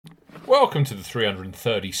Welcome to the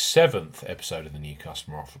 337th episode of the New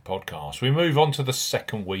Customer Offer podcast. We move on to the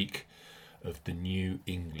second week of the new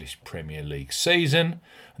English Premier League season,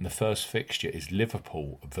 and the first fixture is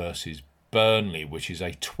Liverpool versus Burnley, which is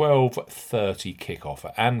a 12:30 kickoff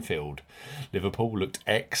at Anfield. Liverpool looked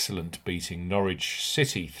excellent, beating Norwich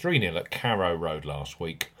City 3-0 at Carrow Road last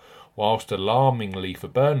week, whilst alarmingly for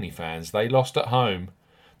Burnley fans, they lost at home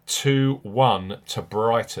 2-1 to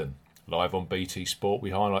Brighton. Live on BT Sport, we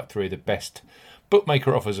highlight three of the best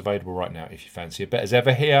bookmaker offers available right now. If you fancy a bet as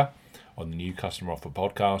ever, here on the New Customer Offer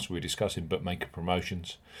podcast, we're discussing bookmaker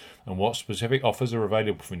promotions and what specific offers are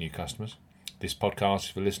available for new customers. This podcast is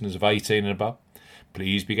for listeners of 18 and above.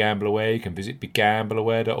 Please be gamble aware. You can visit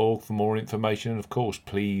begambleaware.org for more information. And of course,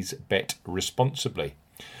 please bet responsibly.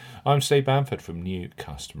 I'm Steve Bamford from New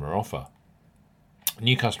Customer Offer.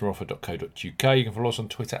 newcustomeroffer.co.uk. You can follow us on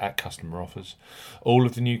Twitter at Customer Offers. All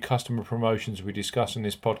of the new customer promotions we discuss in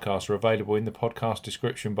this podcast are available in the podcast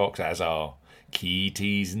description box, as are key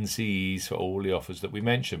T's and C's for all the offers that we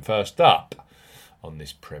mention. First up on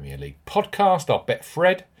this Premier League podcast are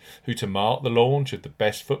Betfred, who to mark the launch of the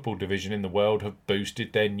best football division in the world have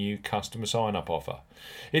boosted their new customer sign-up offer.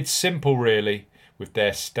 It's simple really, with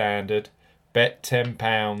their standard bet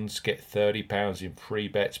 £10, get £30 in free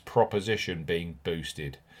bets proposition being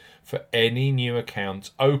boosted for any new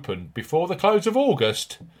account opened before the close of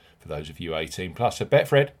August, for those of you 18 plus. So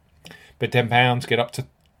Betfred, bet £10, get up to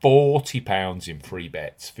 £40 in free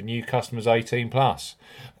bets for new customers 18 plus.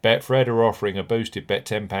 Betfred are offering a boosted bet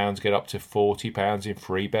 £10, get up to £40 in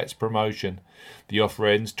free bets promotion. The offer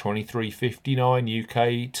ends 23:59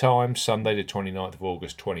 UK time, Sunday the 29th of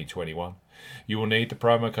August 2021. You will need the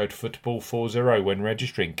promo code FOOTBALL40 when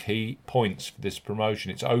registering. Key points for this promotion: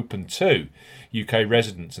 it's open to UK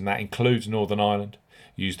residents, and that includes Northern Ireland.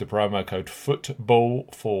 Use the promo code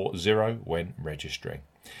FOOTBALL40 when registering.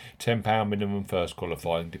 £10 minimum first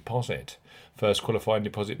qualifying deposit. First qualifying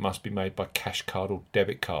deposit must be made by cash card or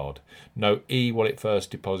debit card. No e-wallet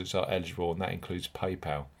first deposits are eligible, and that includes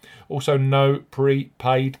PayPal. Also, no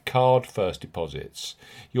prepaid card first deposits.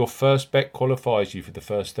 Your first bet qualifies you for the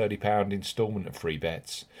first £30 instalment of free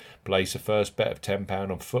bets. Place a first bet of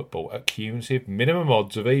 £10 on football at cumulative minimum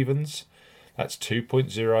odds of evens. That's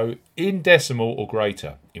 2.0 in decimal or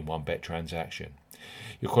greater in one bet transaction.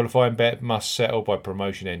 Your qualifying bet must settle by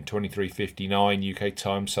promotion end 23:59 UK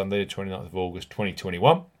time, Sunday the 29th of August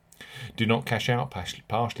 2021. Do not cash out,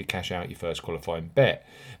 partially cash out your first qualifying bet.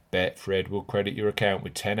 Betfred will credit your account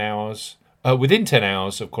with within 10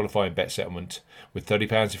 hours of qualifying bet settlement with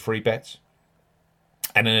 £30 in free bets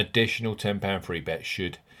and an additional £10 free bet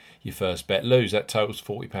should your first bet lose. That totals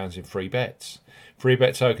 £40 in free bets. Free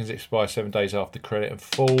bet tokens expire 7 days after credit, and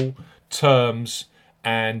full terms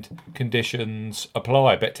and conditions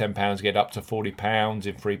apply. Bet £10, get up to £40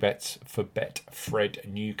 in free bets for Betfred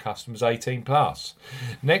new customers 18 plus.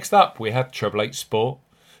 Next up, we have Treble 8 Sport,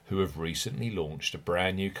 who have recently launched a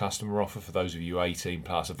brand new customer offer for those of you 18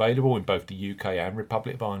 plus, available in both the UK and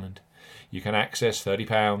Republic of Ireland. You can access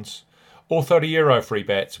 £30 or €30 free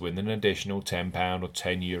bets with an additional £10 or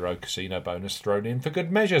 €10 casino bonus thrown in for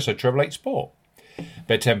good measure. So Treble 8 Sport.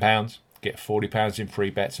 Bet £10, get £40 in free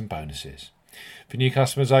bets and bonuses. For new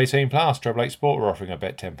customers 18 plus, Treble 8 Sport are offering a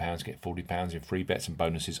bet £10, get £40 in free bets and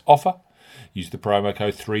bonuses offer. Use the promo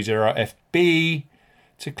code 30FB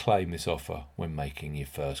to claim this offer when making your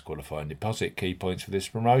first qualifying deposit. Key points for this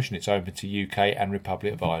promotion: it's open to UK and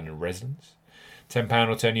Republic of Ireland residents. £10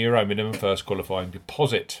 or €10 minimum first qualifying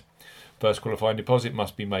deposit. First qualifying deposit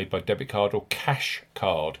must be made by debit card or cash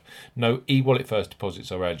card. No e-wallet first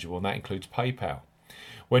deposits are eligible, and that includes PayPal.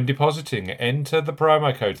 When depositing, enter the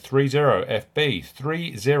promo code 30FB,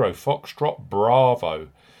 30 Foxtrot Bravo,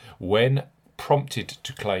 when prompted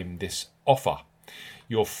to claim this offer.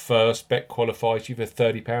 Your first bet qualifies you for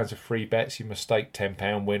 £30 of free bets. You must stake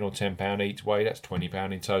 £10 win or £10 each way. That's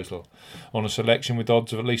 £20 in total on a selection with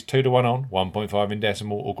odds of at least 2-1 on, 1.5 in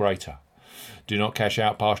decimal or greater. Do not cash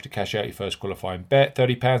out, partially cash out your first qualifying bet.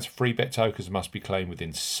 £30 of free bet tokens must be claimed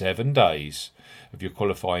within 7 days of your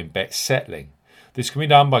qualifying bet settling. This can be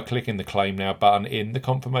done by clicking the Claim Now button in the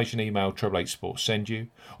confirmation email Treble 8 Sport send you,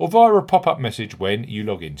 or via a pop-up message when you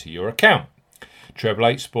log into your account. Treble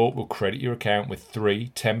 8 Sport will credit your account with three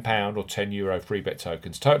 £10 or €10 free bet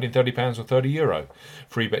tokens, totaling £30 or €30.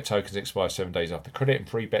 Free bet tokens expire 7 days after credit, and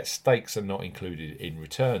free bet stakes are not included in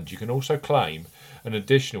returns. You can also claim an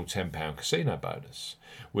additional £10 casino bonus,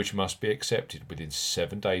 which must be accepted within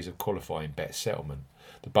 7 days of qualifying bet settlement.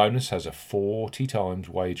 The bonus has a 40 times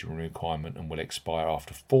wagering requirement and will expire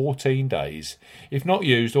after 14 days if not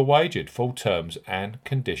used or wagered. Full terms and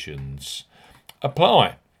conditions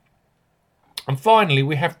apply. And finally,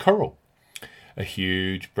 we have Coral, A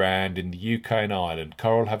huge brand in the UK and Ireland,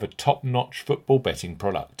 Coral have a top-notch football betting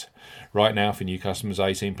product. Right now, for new customers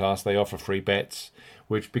 18 plus, they offer free bets,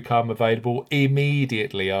 which become available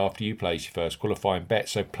immediately after you place your first qualifying bet.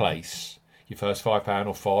 So place your first £5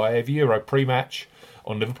 or €5 pre-match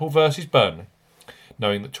on Liverpool versus Burnley,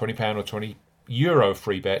 knowing that £20 or €20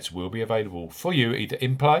 free bets will be available for you either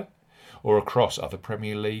in play or across other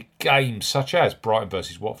Premier League games such as Brighton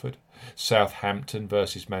versus Watford, Southampton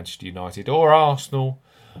versus Manchester United, or Arsenal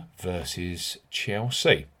versus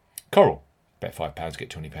Chelsea. Coral, bet £5, get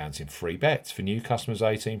 £20 in free bets for new customers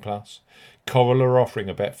 18 plus. Coral are offering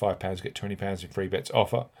a bet £5, get £20 in free bets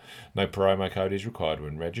offer. No promo code is required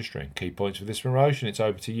when registering. Key points for this promotion: it's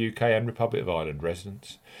open to UK and Republic of Ireland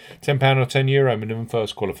residents. £10 or €10 minimum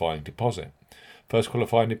first qualifying deposit. First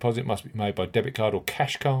qualifying deposit must be made by debit card or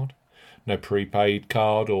cash card. No prepaid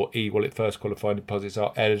card or e-wallet first qualifying deposits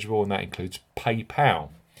are eligible, and that includes PayPal.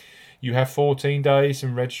 You have 14 days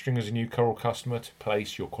from registering as a new Coral customer to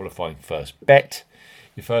place your qualifying first bet.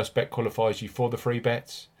 Your first bet qualifies you for the free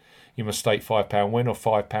bets. You must stake £5 win or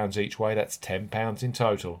 £5 each way. That's £10 in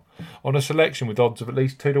total. On a selection with odds of at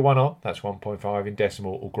least 2 to 1 on, that's 1.5 in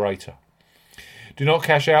decimal or greater. Do not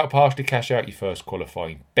cash out or partially cash out your first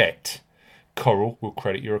qualifying bet. Coral will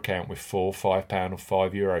credit your account with £4, £5 or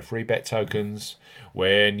 €5 free bet tokens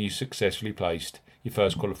when you successfully placed your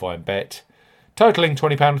first qualifying bet, totaling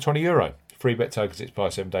 £20 or €20. Free bet tokens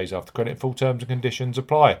expire 7 days after credit. Full terms and conditions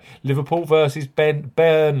apply. Liverpool versus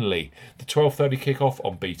Burnley. The 12:30 kickoff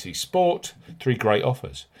on BT Sport. 3 great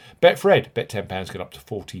offers. Betfred. Bet £10, get up to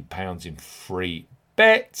 £40 in free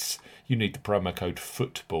bets. You need the promo code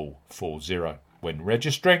FOOTBALL40 when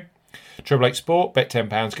registering. Triple Eight Sport, bet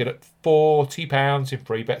 £10, get at £40 in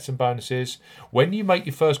free bets and bonuses. When you make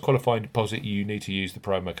your first qualifying deposit, you need to use the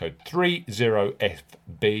promo code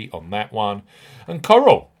 30FB on that one. And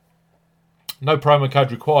Coral, no promo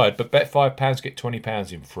code required, but bet £5, get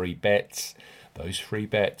 £20 in free bets. Those free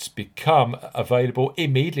bets become available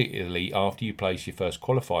immediately after you place your first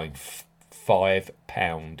qualifying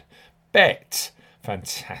 £5 bet.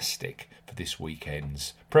 Fantastic for this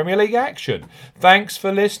weekend's Premier League action. Thanks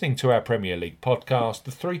for listening to our Premier League podcast,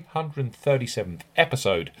 the 337th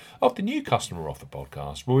episode of the New Customer Offer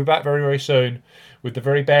podcast. We'll be back very, very soon with the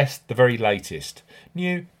very best, the very latest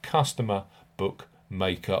new customer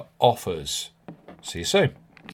bookmaker offers. See you soon.